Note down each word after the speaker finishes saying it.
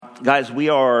Guys, we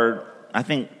are, I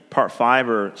think, part 5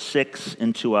 or 6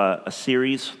 into a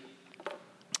series,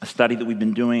 a study that we've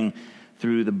been doing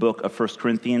through the book of 1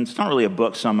 Corinthians. It's not really a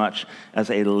book so much as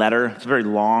a letter. It's a very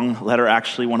long letter,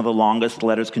 actually, one of the longest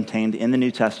letters contained in the New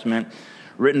Testament,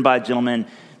 written by a gentleman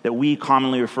that we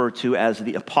commonly refer to as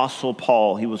the Apostle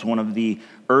Paul. He was one of the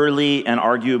early and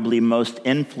arguably most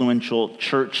influential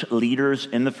church leaders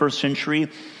in the first century.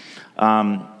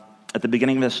 At the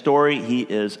beginning of his story, he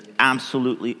is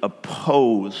absolutely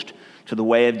opposed to the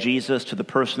way of Jesus, to the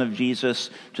person of Jesus,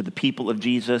 to the people of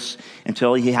Jesus,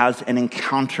 until he has an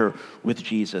encounter with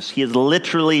Jesus. He is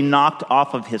literally knocked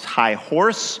off of his high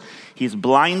horse. He's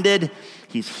blinded,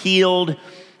 he's healed,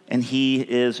 and he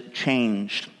is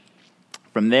changed.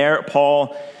 From there,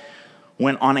 Paul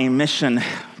went on a mission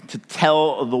to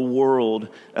tell the world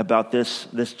about this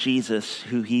Jesus,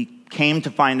 who he came to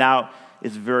find out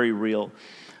is very real.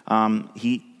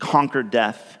 He conquered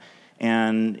death,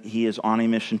 and he is on a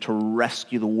mission to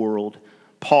rescue the world.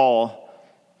 Paul,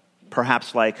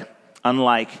 perhaps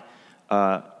unlike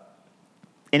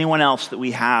anyone else that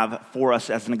we have for us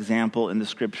as an example in the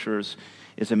scriptures,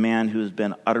 is a man who has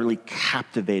been utterly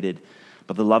captivated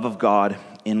by the love of God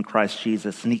in Christ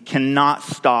Jesus, and he cannot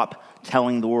stop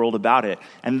telling the world about it.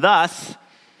 And thus,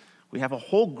 we have a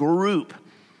whole group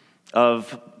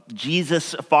of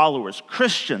Jesus followers,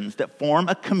 Christians, that form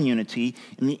a community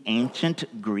in the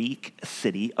ancient Greek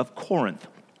city of Corinth.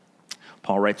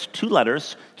 Paul writes 2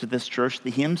 letters to this church that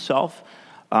he himself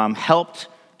helped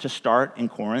to start in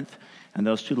Corinth, and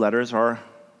those 2 letters are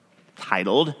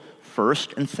titled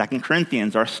 1st and 2nd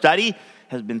Corinthians. Our study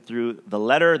has been through the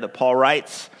letter that Paul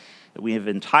writes that we have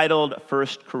entitled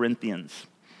 1st Corinthians.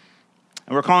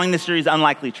 And we're calling this series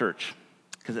Unlikely Church,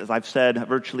 because as I've said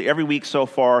virtually every week so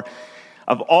far,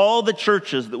 of all the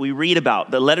churches that we read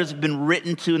about, the letters have been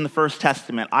written to in the First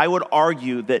Testament, I would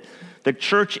argue that the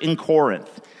church in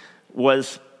Corinth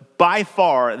was by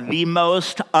far the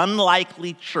most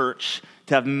unlikely church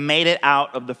to have made it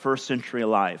out of the first century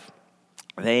alive.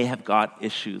 They have got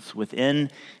issues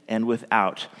within and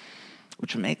without,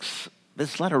 which makes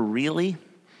this letter really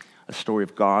a story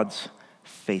of God's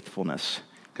faithfulness,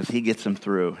 because he gets them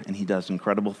through and he does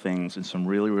incredible things in some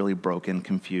really, really broken,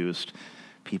 confused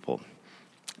people.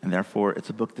 And therefore,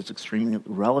 it's a book that's extremely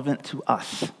relevant to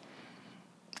us.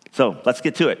 So let's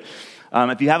get to it.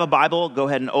 If you have a Bible, go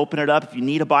ahead and open it up. If you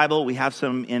need a Bible, we have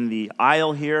some in the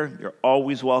aisle here. You're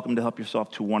always welcome to help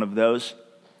yourself to one of those.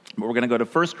 But we're going to go to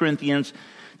 1 Corinthians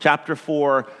chapter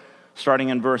 4, starting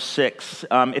in verse 6.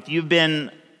 If you've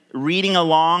been reading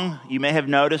along, you may have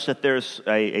noticed that there's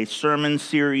a sermon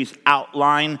series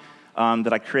outline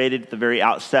that I created at the very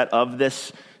outset of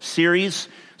this series.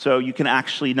 So you can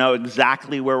actually know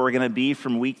exactly where we're going to be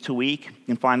from week to week. You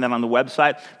can find that on the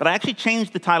website. But I actually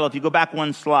changed the title. If you go back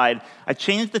one slide, I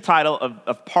changed the title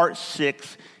of part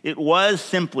 6. It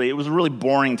was a really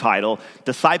boring title.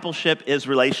 Discipleship is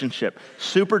relationship.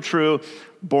 Super true,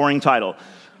 boring title.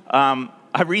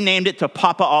 I renamed it to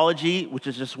Papaology, which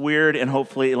is just weird, and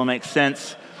hopefully it'll make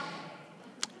sense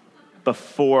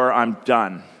before I'm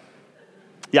done.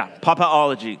 Yeah,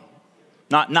 Papaology.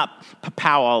 Not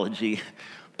Papaology.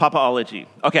 Papaology.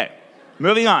 Okay,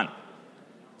 moving on.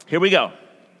 Here we go.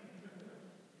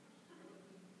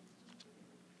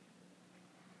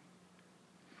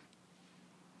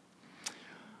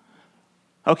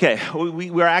 Okay,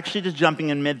 we're actually just jumping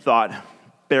in mid-thought.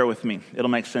 Bear with me. It'll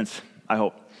make sense, I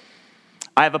hope.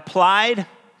 I have applied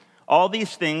all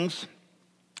these things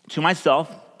to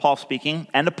myself, Paul speaking,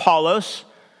 and Apollos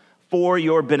for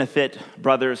your benefit,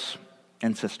 brothers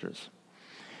and sisters,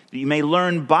 that you may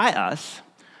learn by us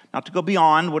not to go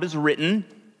beyond what is written,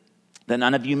 that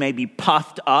none of you may be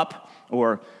puffed up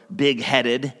or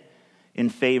big-headed in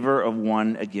favor of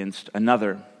one against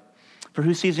another. For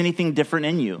who sees anything different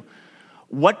in you?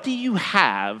 What do you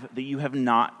have that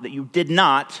you did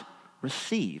not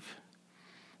receive?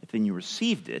 If then you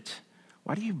received it,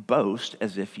 why do you boast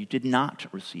as if you did not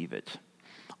receive it?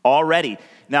 Already.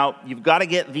 Now, you've got to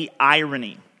get the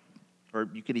irony, or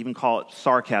you could even call it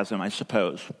sarcasm, I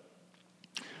suppose.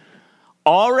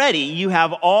 Already you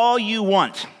have all you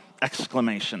want!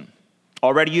 Exclamation.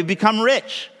 Already you've become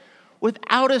rich.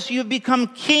 Without us you have become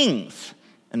kings.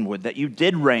 And would that you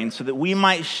did reign, so that we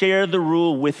might share the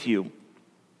rule with you.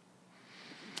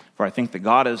 For I think that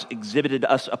God has exhibited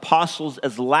us apostles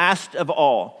as last of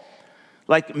all,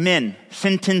 like men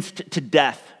sentenced to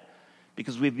death,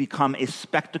 because we've become a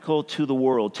spectacle to the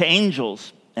world, to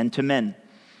angels and to men.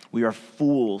 We are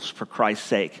fools for Christ's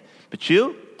sake, but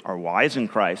you are wise in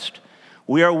Christ.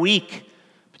 We are weak,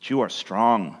 but you are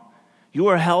strong. You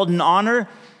are held in honor,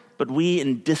 but we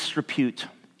in disrepute.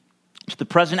 To the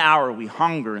present hour we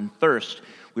hunger and thirst.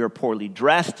 We are poorly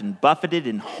dressed and buffeted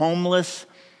and homeless,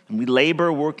 and we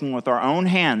labor working with our own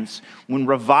hands. When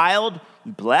reviled,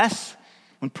 we bless.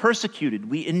 When persecuted,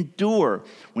 we endure.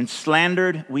 When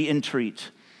slandered, we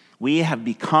entreat. We have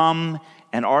become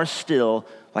and are still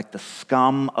like the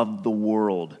scum of the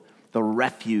world, the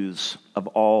refuse of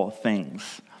all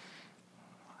things.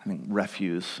 I think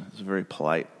refuse is a very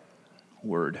polite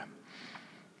word.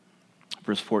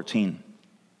 Verse 14.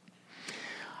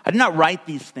 I did not write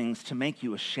these things to make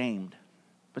you ashamed,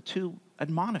 but to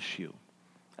admonish you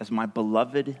as my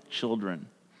beloved children.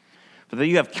 For though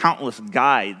you have countless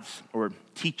guides or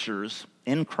teachers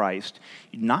in Christ,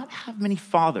 you do not have many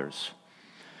fathers.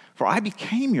 For I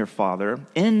became your father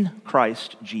in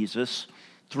Christ Jesus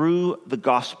through the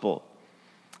gospel.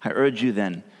 I urge you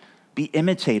then, be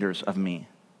imitators of me.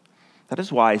 That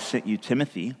is why I sent you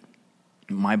Timothy,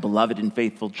 my beloved and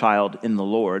faithful child in the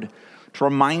Lord, to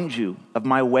remind you of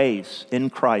my ways in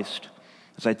Christ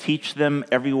as I teach them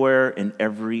everywhere in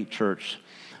every church.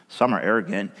 Some are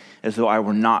arrogant, as though I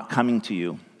were not coming to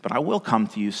you, but I will come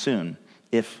to you soon,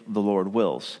 if the Lord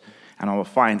wills. And I will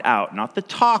find out not the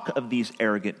talk of these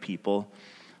arrogant people,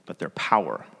 but their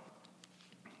power.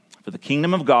 For the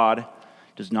kingdom of God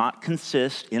does not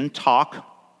consist in talk,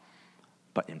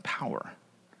 but in power.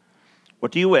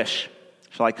 What do you wish?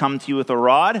 Shall I come to you with a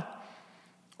rod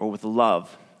or with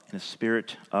love and a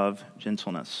spirit of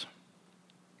gentleness?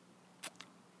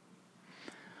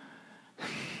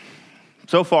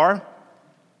 So far,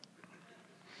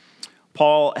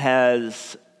 Paul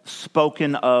has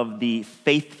spoken of the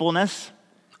faithfulness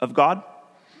of God.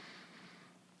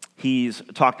 He's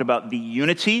talked about the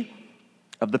unity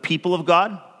of the people of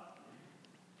God.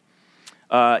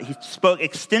 He spoke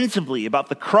extensively about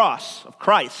the cross of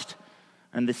Christ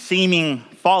and the seeming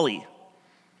folly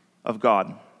of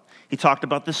God. He talked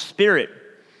about the Spirit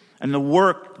and the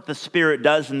work that the Spirit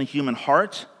does in the human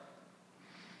heart.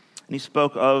 And he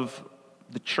spoke of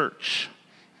the church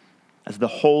as the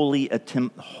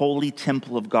holy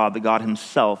temple of God that God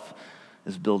himself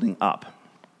is building up.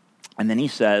 And then he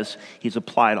says he's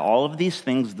applied all of these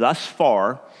things thus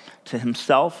far to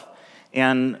himself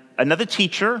and another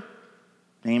teacher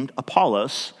named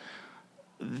Apollos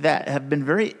that have been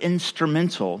very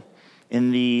instrumental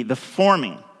in the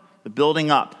forming, the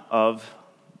building up of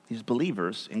these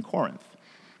believers in Corinth,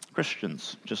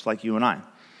 Christians just like you and I.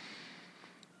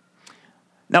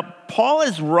 Now, Paul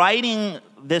is writing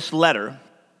this letter,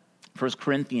 1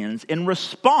 Corinthians, in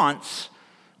response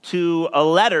to a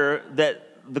letter that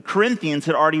the Corinthians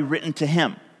had already written to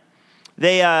him.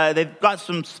 They've got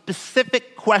some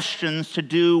specific questions to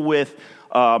do with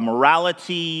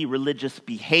morality, religious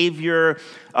behavior.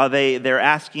 They're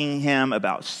asking him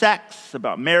about sex,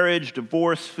 about marriage,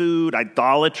 divorce, food,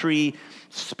 idolatry,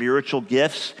 spiritual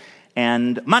gifts,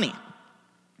 and money.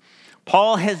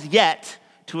 Paul has yet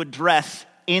to address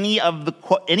any of the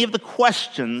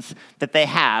questions that they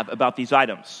have about these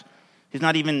items. He's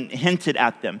not even hinted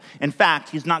at them. In fact,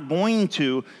 he's not going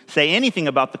to say anything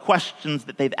about the questions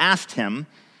that they've asked him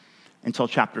until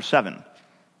chapter 7.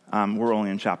 We're only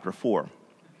in chapter 4.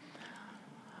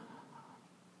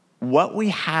 What we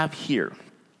have here,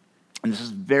 and this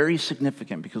is very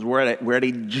significant because we're at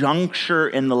a juncture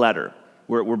in the letter.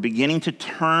 We're beginning to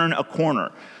turn a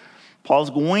corner. Paul's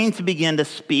going to begin to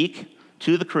speak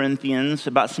to the Corinthians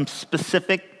about some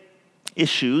specific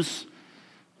issues,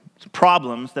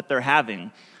 problems that they're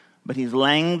having, but he's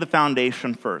laying the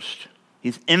foundation first.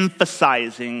 He's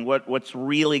emphasizing what's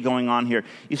really going on here.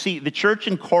 You see, the church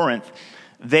in Corinth,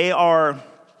 they're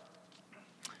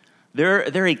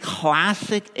a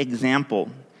classic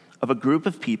example of a group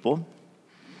of people,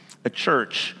 a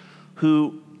church,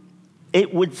 who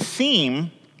it would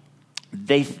seem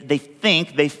they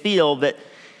feel that,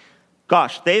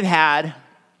 gosh, they've had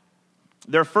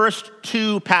their first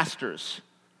two pastors.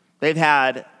 They've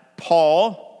had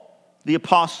Paul, the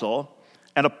apostle,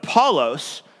 and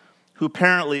Apollos, who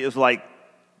apparently is like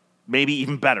maybe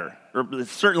even better, or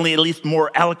certainly at least more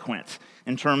eloquent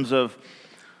in terms of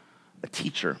a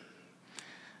teacher.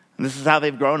 And this is how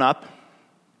they've grown up.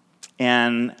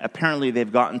 And apparently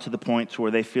they've gotten to the point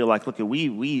where they feel like, look,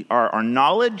 our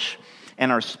knowledge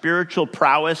and our spiritual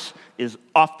prowess is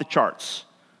off the charts.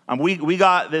 We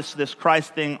got this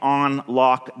Christ thing on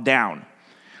lockdown.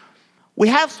 We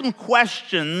have some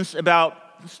questions about,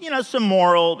 some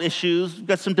moral issues. We've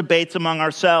got some debates among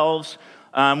ourselves.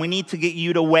 We need to get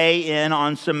you to weigh in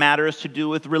on some matters to do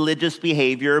with religious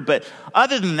behavior. But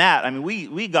other than that,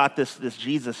 we got this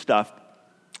Jesus stuff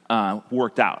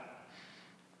worked out.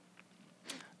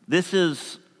 This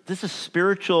is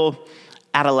spiritual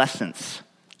adolescence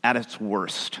at its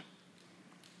worst.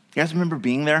 You guys remember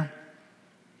being there?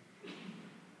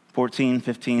 14,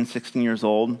 15, 16 years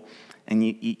old, and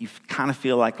you kind of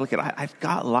feel like, look, I've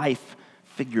got life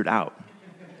figured out.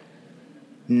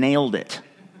 Nailed it.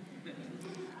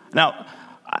 Now,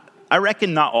 I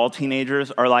reckon not all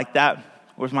teenagers are like that.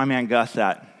 Where's my man Gus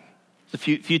at?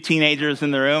 There's a few teenagers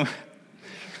in the room.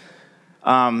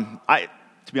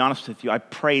 To be honest with you, I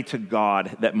pray to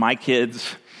God that my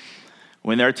kids,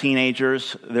 when they're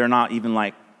teenagers, they're not even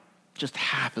like just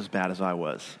half as bad as I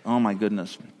was. Oh my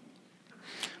goodness.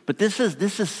 But this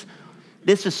is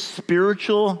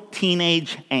spiritual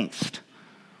teenage angst.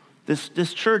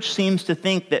 This church seems to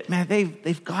think that, man,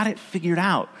 they've got it figured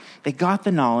out. They got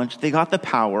the knowledge, they got the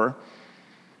power.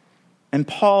 And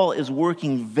Paul is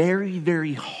working very,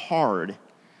 very hard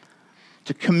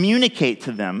to communicate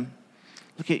to them,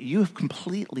 look, you've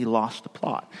completely lost the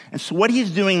plot. And so what he's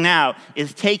doing now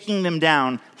is taking them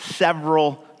down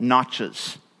several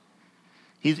notches.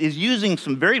 He's using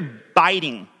some very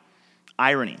biting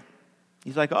irony.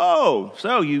 He's like, oh,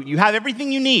 so you have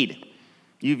everything you need.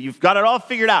 You've got it all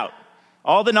figured out.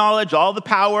 All the knowledge, all the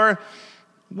power.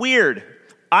 Weird.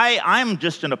 I'm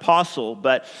just an apostle,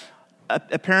 but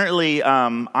apparently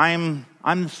I'm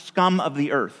the scum of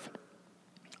the earth.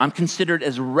 I'm considered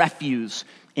as refuse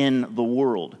in the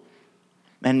world.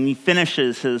 And he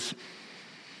finishes his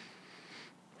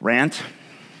rant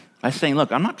by saying,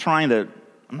 look, I'm not trying to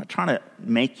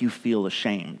make you feel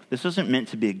ashamed. This isn't meant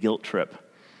to be a guilt trip.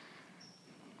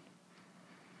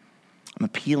 I'm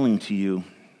appealing to you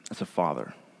as a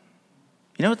father.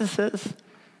 You know what this is?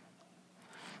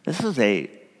 This is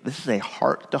a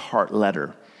heart-to-heart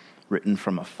letter written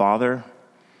from a father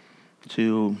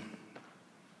to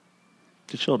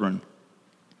children,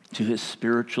 to his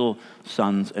spiritual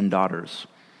sons and daughters.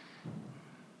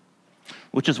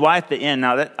 Which is why at the end,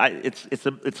 now that it's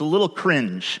a little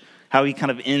cringe how he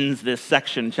kind of ends this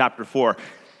section, chapter 4.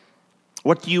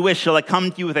 What do you wish? Shall I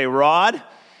come to you with a rod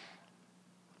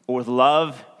or with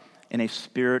love and a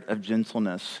spirit of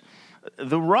gentleness?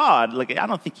 The rod, I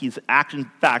don't think he's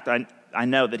in fact, I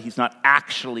know that he's not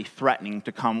actually threatening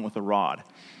to come with a rod.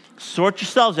 Sort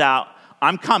yourselves out.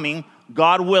 I'm coming,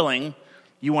 God willing.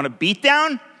 You want a beat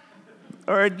down?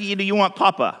 Or do you want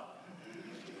Papa?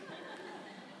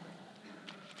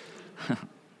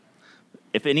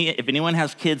 If anyone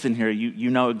has kids in here, you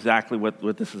know exactly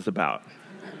what this is about.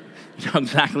 You know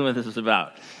exactly what this is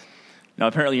about. Now,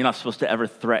 apparently you're not supposed to ever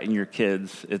threaten your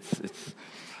kids.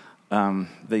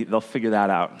 They'll figure that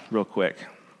out real quick.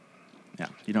 Yeah,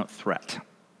 you don't threat.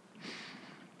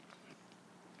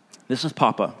 This is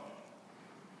Papa.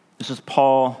 This is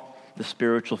Paul, the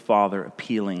spiritual father,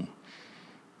 appealing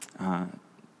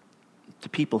to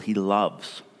people he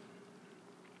loves.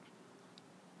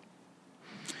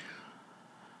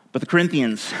 But the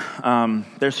Corinthians,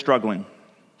 they're struggling.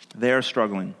 They're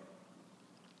struggling.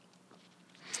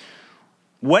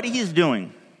 What he's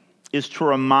doing is to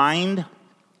remind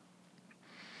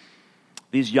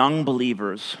these young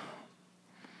believers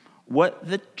what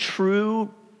the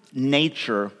true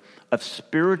nature of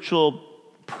spiritual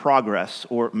progress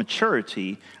or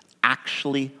maturity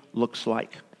actually looks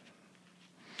like.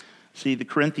 See, the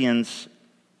Corinthians,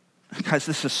 guys,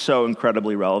 this is so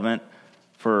incredibly relevant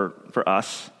for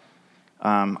us.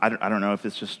 I don't know if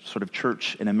it's just sort of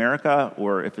church in America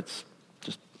or if it's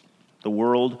just the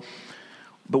world,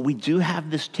 but we do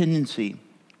have this tendency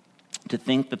to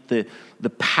think that the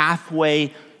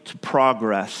pathway to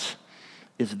progress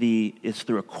is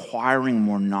through acquiring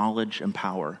more knowledge and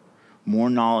power.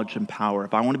 More knowledge and power.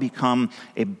 If I want to become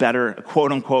a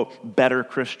quote-unquote, better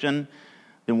Christian,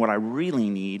 then what I really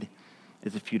need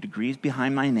is a few degrees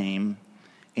behind my name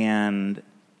and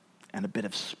a bit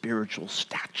of spiritual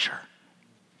stature.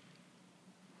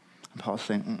 And Paul's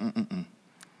saying,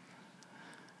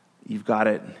 You've got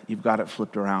it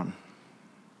flipped around.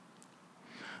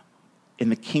 In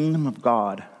the kingdom of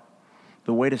God,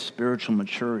 the way to spiritual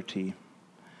maturity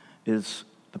is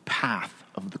the path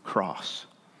of the cross.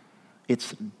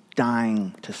 It's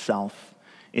dying to self.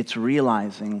 It's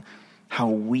realizing how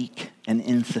weak and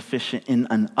insufficient in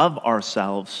and of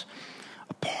ourselves,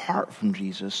 apart from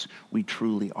Jesus, we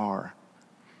truly are.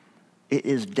 It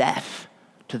is death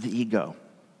to the ego.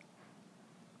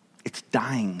 It's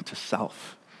dying to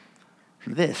self.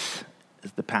 This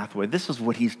is the pathway. This is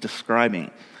what he's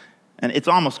describing. And it's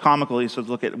almost comical. He says,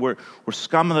 look, we're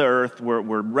scum of the earth.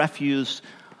 We're refuse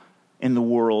in the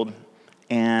world.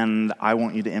 And I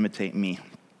want you to imitate me.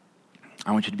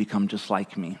 I want you to become just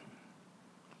like me.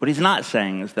 What he's not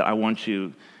saying is that I want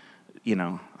you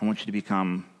to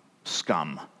become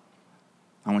scum.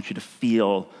 I want you to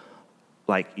feel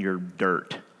like you're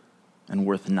dirt and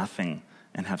worth nothing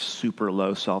and have super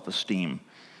low self-esteem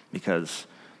because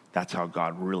that's how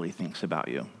God really thinks about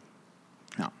you.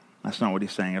 No, that's not what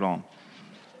he's saying at all.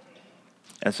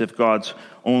 As if God's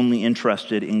only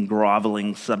interested in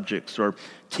groveling subjects or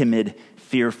timid,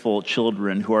 fearful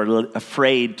children who are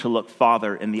afraid to look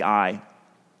Father in the eye.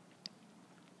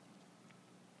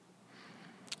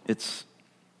 It's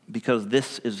because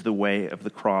this is the way of the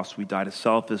cross. We die to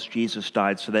self as Jesus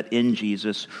died, so that in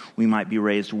Jesus we might be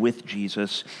raised with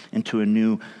Jesus into a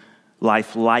new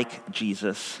life like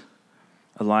Jesus,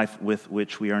 a life with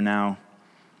which we are now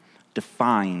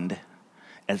defined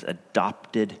as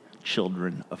adopted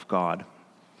children of God.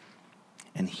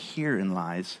 And herein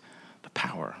lies the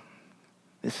power.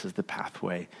 This is the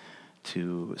pathway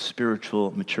to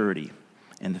spiritual maturity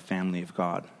in the family of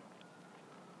God.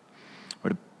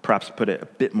 Or to perhaps put it a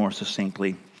bit more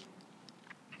succinctly,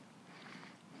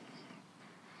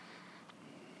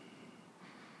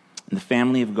 in the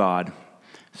family of God,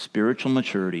 spiritual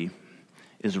maturity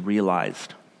is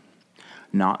realized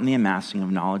not in the amassing of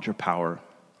knowledge or power,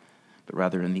 but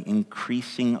rather in the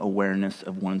increasing awareness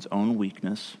of one's own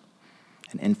weakness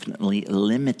and infinitely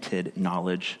limited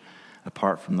knowledge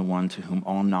apart from the one to whom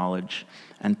all knowledge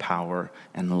and power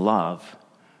and love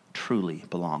truly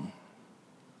belong.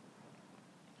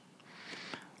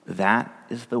 That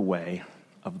is the way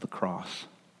of the cross.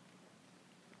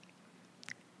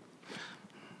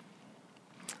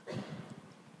 I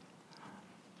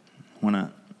want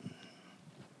to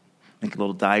make a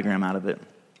little diagram out of it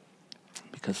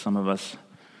because some of us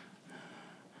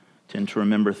tend to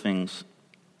remember things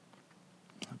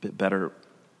a bit better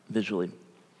visually.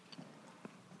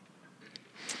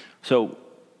 So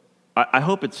I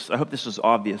hope this is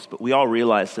obvious, but we all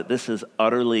realize that this is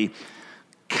utterly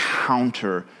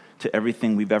counter to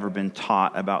everything we've ever been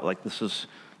taught about, like, this is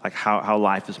like how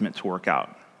life is meant to work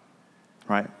out,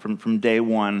 right? From day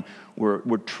one,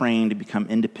 we're trained to become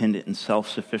independent and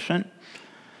self-sufficient,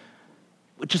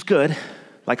 which is good.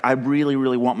 Like, I really,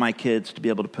 really want my kids to be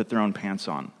able to put their own pants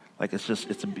on. Like,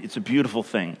 it's a beautiful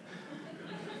thing.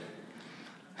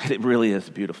 It really is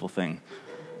a beautiful thing.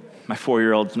 My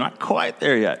 4-year-old's not quite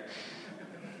there yet.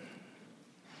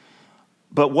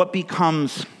 But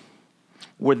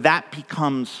where that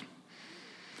becomes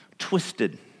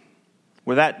twisted,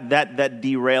 where that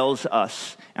derails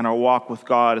us and our walk with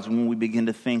God, is when we begin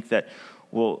to think that,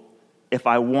 well, if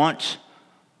I want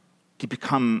to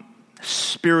become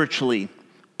spiritually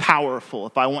powerful,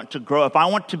 if I want to grow, if I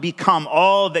want to become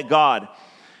all that God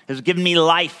has given me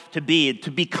life to be,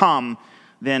 to become,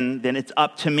 then it's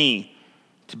up to me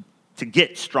to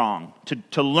get strong,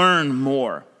 to learn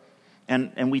more.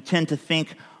 And we tend to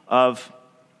think of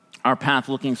our path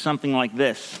looking something like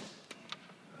this.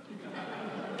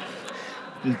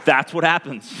 That's what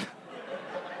happens.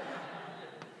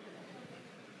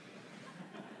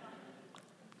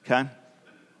 Okay?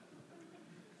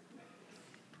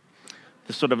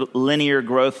 This sort of linear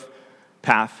growth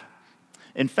path.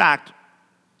 In fact,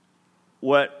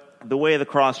 what the way of the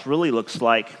cross really looks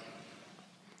like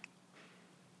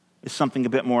is something a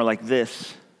bit more like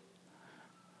this.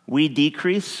 We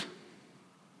decrease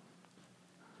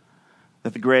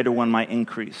that the greater one might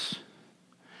increase.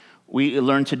 We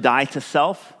learn to die to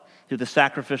self through the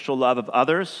sacrificial love of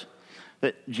others,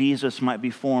 that Jesus might be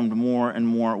formed more and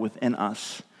more within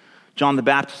us. John the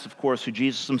Baptist, of course, who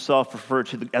Jesus himself referred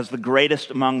to as the greatest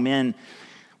among men,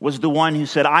 was the one who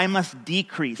said, I must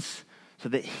decrease so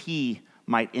that he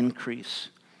might increase.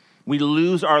 We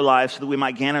lose our lives so that we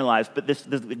might gain our lives, but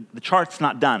the chart's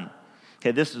not done.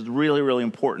 Okay, this is really, really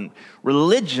important.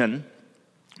 Religion,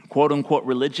 quote unquote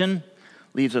religion,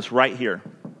 leaves us right here.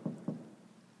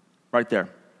 Right there.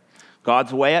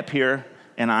 God's way up here,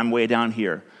 and I'm way down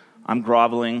here. I'm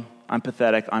groveling, I'm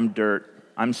pathetic, I'm dirt,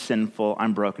 I'm sinful,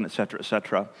 I'm broken, etc.,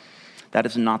 etc. That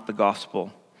is not the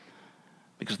gospel,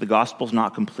 because the gospel is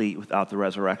not complete without the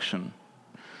resurrection.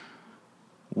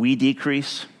 We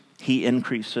decrease, he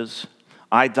increases.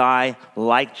 I die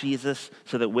like Jesus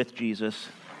so that with Jesus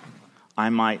I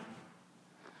might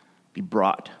be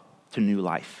brought to new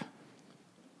life.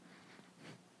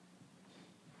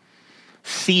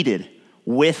 Seated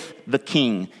with the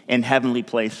King in heavenly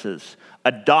places,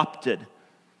 adopted,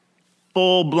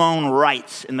 full-blown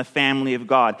rights in the family of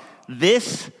God.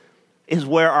 This is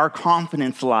where our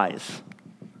confidence lies.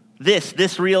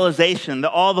 This realization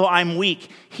that although I'm weak,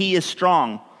 he is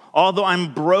strong. Although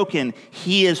I'm broken,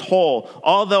 he is whole.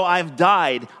 Although I've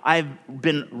died, I've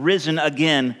been risen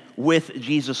again with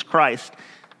Jesus Christ.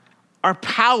 Our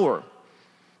power,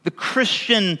 the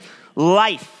Christian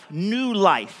life, new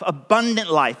life,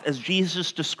 abundant life, as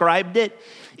Jesus described it,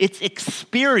 it's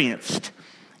experienced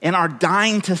and are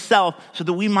dying to self so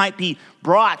that we might be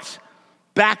brought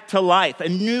back to life, a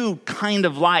new kind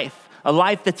of life, a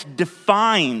life that's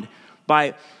defined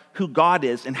by who God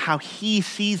is and how he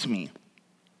sees me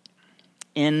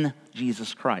in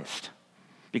Jesus Christ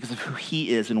because of who he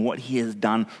is and what he has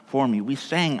done for me. We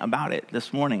sang about it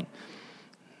this morning.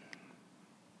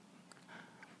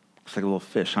 Looks like a little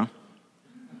fish, huh?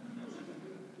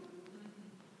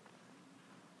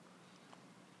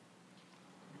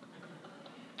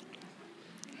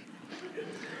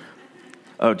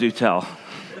 Oh, do tell.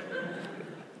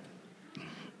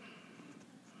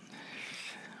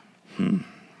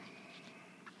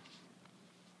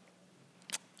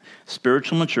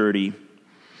 Spiritual maturity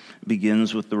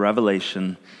begins with the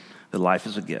revelation that life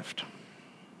is a gift.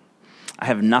 I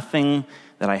have nothing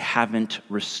that I haven't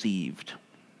received.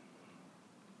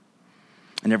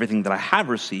 And everything that I have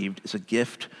received is a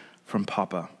gift from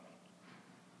Papa.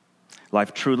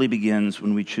 Life truly begins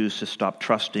when we choose to stop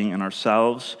trusting in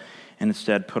ourselves and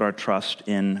instead put our trust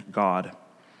in God.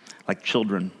 Like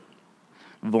children,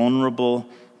 vulnerable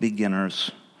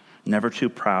beginners, never too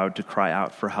proud to cry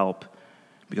out for help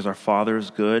because our Father is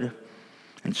good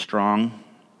and strong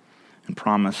and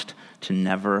promised to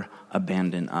never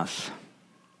abandon us.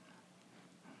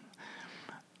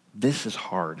 This is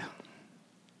hard.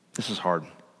 This is hard.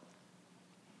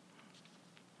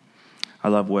 I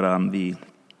love what the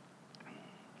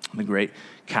great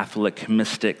Catholic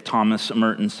mystic Thomas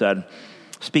Merton said,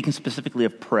 speaking specifically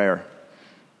of prayer.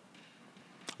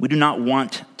 We do not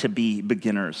want to be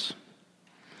beginners,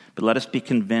 but let us be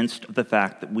convinced of the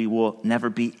fact that we will never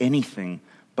be anything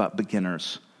but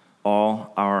beginners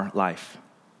all our life.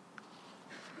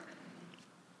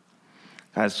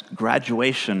 Guys,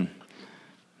 graduation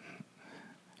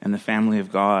in the family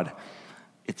of God,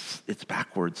 it's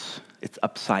backwards. It's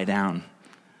upside down.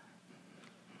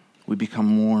 We become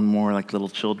more and more like little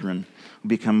children. We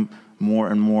become more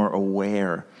and more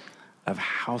aware of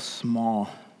how small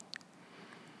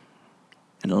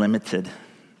and limited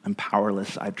and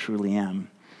powerless I truly am,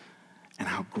 and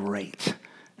how great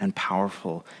and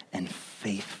powerful and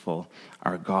faithful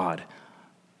our God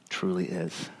truly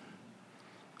is.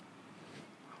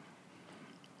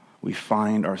 We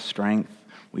find our strength,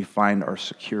 we find our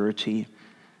security,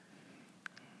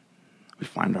 we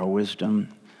find our wisdom,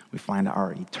 we find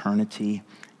our eternity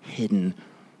hidden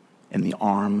in the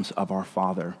arms of our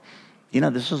Father. You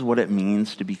know, this is what it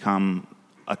means to become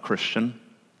a Christian.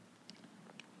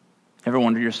 Ever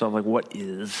wonder yourself, like, what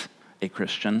is a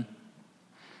Christian?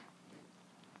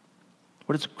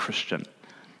 What is a Christian?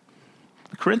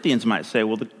 The Corinthians might say,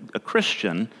 well, a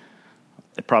Christian,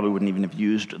 they probably wouldn't even have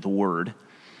used the word.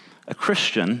 A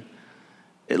Christian,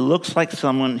 it looks like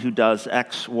someone who does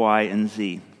X, Y, and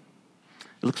Z.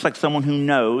 It looks like someone who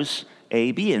knows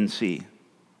A, B, and C.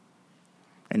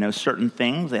 They know certain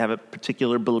things, they have a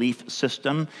particular belief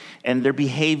system, and their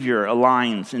behavior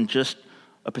aligns in just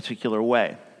a particular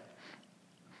way.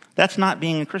 That's not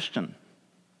being a Christian.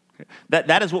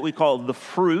 That is what we call the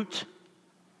fruit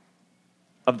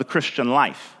of the Christian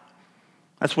life.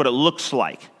 That's what it looks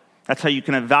like. That's how you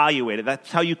can evaluate it. That's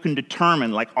how you can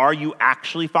determine, like, are you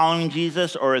actually following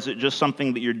Jesus, or is it just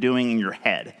something that you're doing in your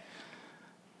head?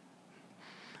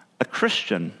 A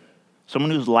Christian,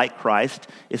 someone who's like Christ,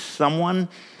 is someone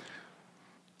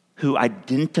who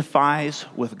identifies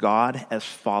with God as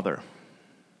Father.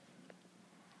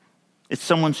 It's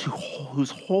someone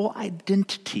whose whole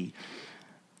identity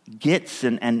gets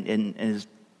and is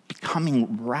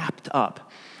becoming wrapped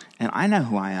up. And I know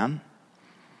who I am.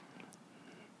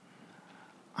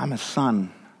 I'm a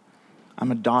son.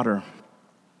 I'm a daughter.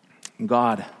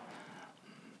 God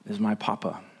is my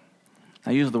Papa.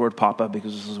 I use the word Papa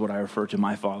because this is what I refer to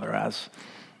my father as.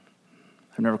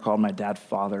 I've never called my dad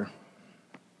Father.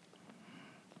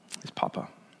 He's Papa.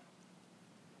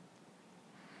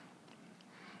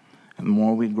 And the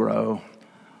more we grow,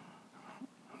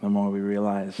 the more we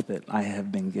realize that I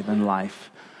have been given life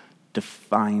to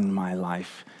find my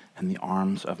life in the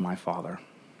arms of my Father.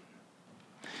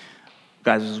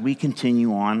 Guys, as we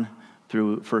continue on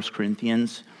through 1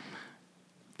 Corinthians,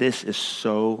 this is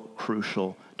so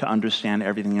crucial to understand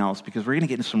everything else because we're going to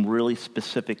get into some really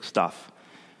specific stuff.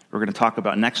 We're going to talk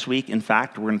about next week. In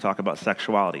fact, we're going to talk about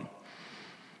sexuality.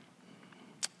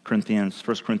 1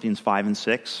 Corinthians 5 and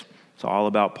 6. It's all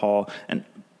about Paul. And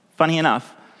funny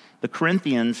enough, the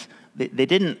Corinthians, they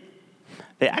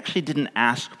actually didn't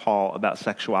ask Paul about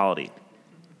sexuality.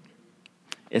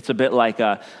 It's a bit like,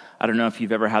 I don't know if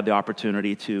you've ever had the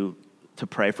opportunity to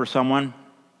pray for someone.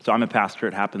 So I'm a pastor.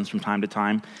 It happens from time to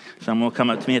time. Someone will come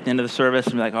up to me at the end of the service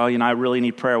and be like, oh, I really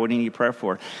need prayer. What do you need prayer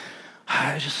for?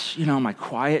 I just, my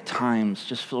quiet times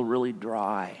just feel really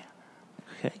dry.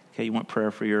 Okay, you want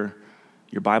prayer for your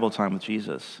Bible time with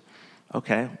Jesus.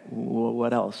 Okay,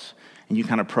 what else? And you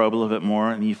kind of probe a little bit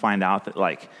more, and you find out that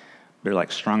they're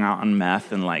strung out on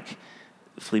meth and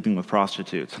sleeping with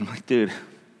prostitutes. I'm like, dude,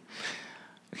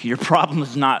 your problem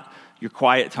is not your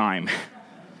quiet time.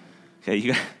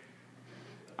 Okay,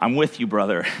 I'm with you,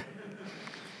 brother.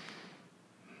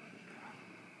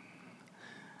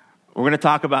 We're going to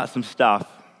talk about some stuff,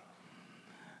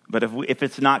 but if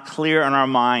it's not clear in our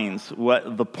minds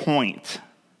what the point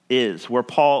is, where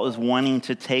Paul is wanting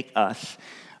to take us,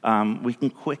 we can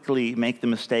quickly make the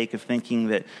mistake of thinking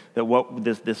that what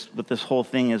this whole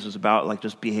thing is about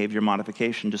just behavior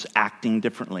modification, just acting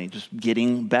differently, just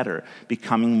getting better,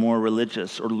 becoming more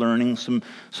religious, or learning some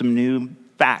new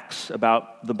facts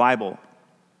about the Bible.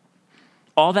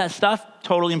 All that stuff,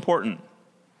 totally important.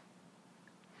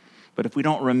 But if we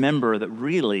don't remember that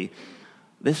really,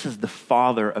 this is the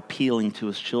Father appealing to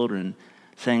his children,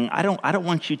 saying, I don't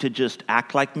want you to just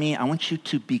act like me. I want you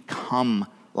to become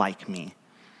like me.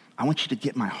 I want you to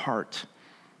get my heart.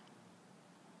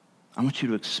 I want you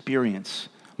to experience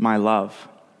my love.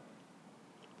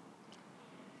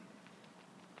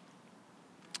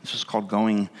 This is called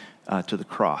going to the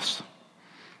cross.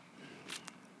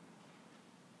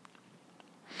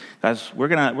 Guys, we're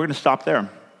gonna stop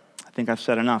there. I think I've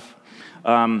said enough.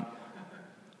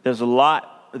 There's a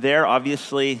lot there,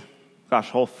 obviously.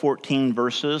 Whole 14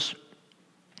 verses.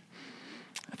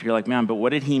 If you're like, man, but what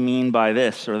did he mean by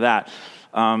this or that?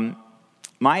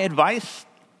 My advice,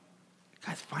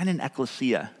 guys, find an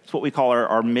ecclesia. It's what we call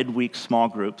our midweek small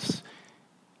groups.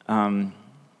 It's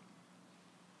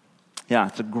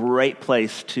a great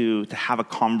place to have a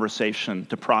conversation,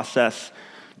 to process,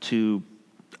 to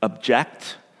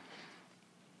object,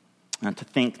 and to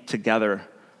think together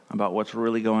about what's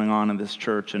really going on in this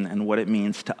church and what it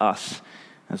means to us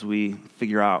as we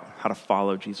figure out how to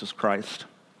follow Jesus Christ.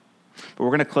 But we're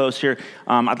going to close here.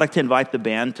 I'd like to invite the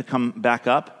band to come back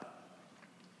up.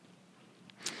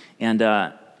 And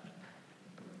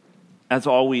as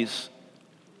always,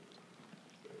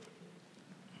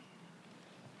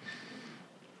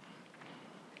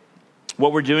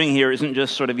 what we're doing here isn't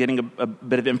just sort of getting a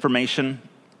bit of information.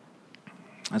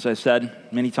 As I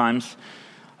said many times,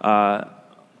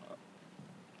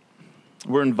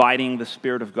 we're inviting the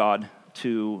Spirit of God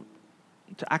to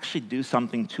actually do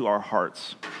something to our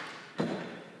hearts.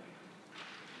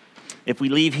 If we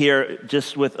leave here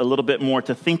just with a little bit more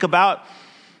to think about,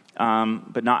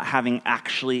 but not having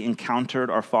actually encountered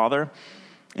our Father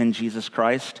in Jesus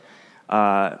Christ,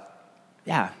 then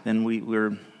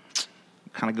we're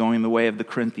kind of going the way of the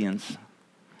Corinthians.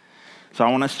 So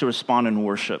I want us to respond in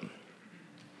worship.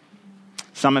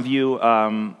 Some of you,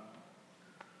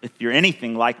 if you're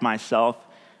anything like myself,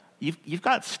 you've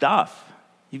got stuff.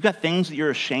 You've got things that you're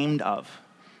ashamed of.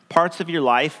 Parts of your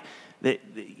life that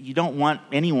you don't want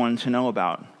anyone to know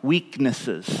about.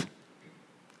 Weaknesses.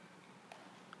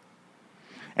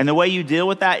 And the way you deal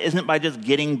with that isn't by just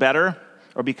getting better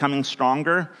or becoming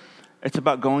stronger. It's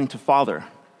about going to Father.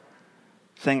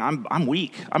 Saying, I'm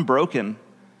weak. I'm broken.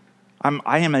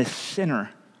 I am a sinner.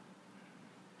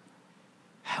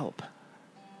 Help.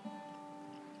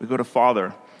 We go to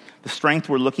Father. The strength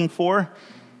we're looking for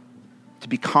to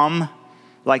become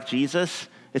like Jesus,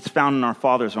 it's found in our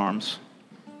Father's arms.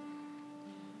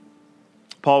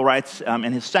 Paul writes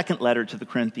in his second letter to the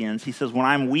Corinthians, he says, when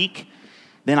I'm weak,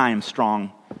 then I am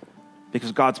strong,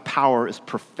 because God's power is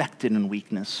perfected in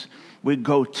weakness. We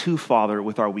go to Father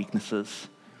with our weaknesses.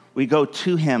 We go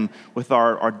to him with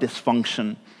our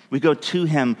dysfunction. We go to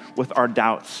him with our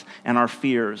doubts and our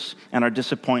fears and our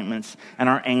disappointments and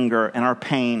our anger and our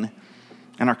pain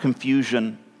and our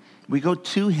confusion. We go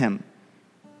to him.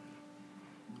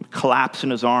 We collapse in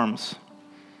his arms.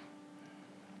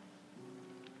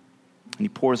 And he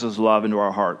pours his love into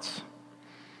our hearts.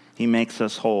 He makes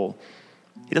us whole.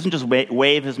 He doesn't just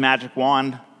wave his magic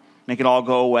wand, make it all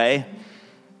go away.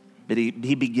 But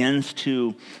he begins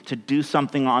to do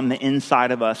something on the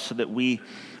inside of us so that we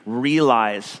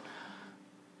realize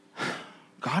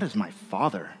God is my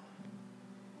Father.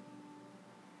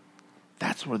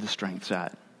 That's where the strength's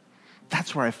at.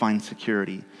 That's where I find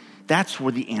security. That's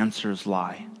where the answers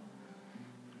lie.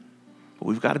 But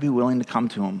we've got to be willing to come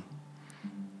to him.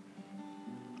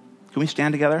 Can we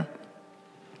stand together?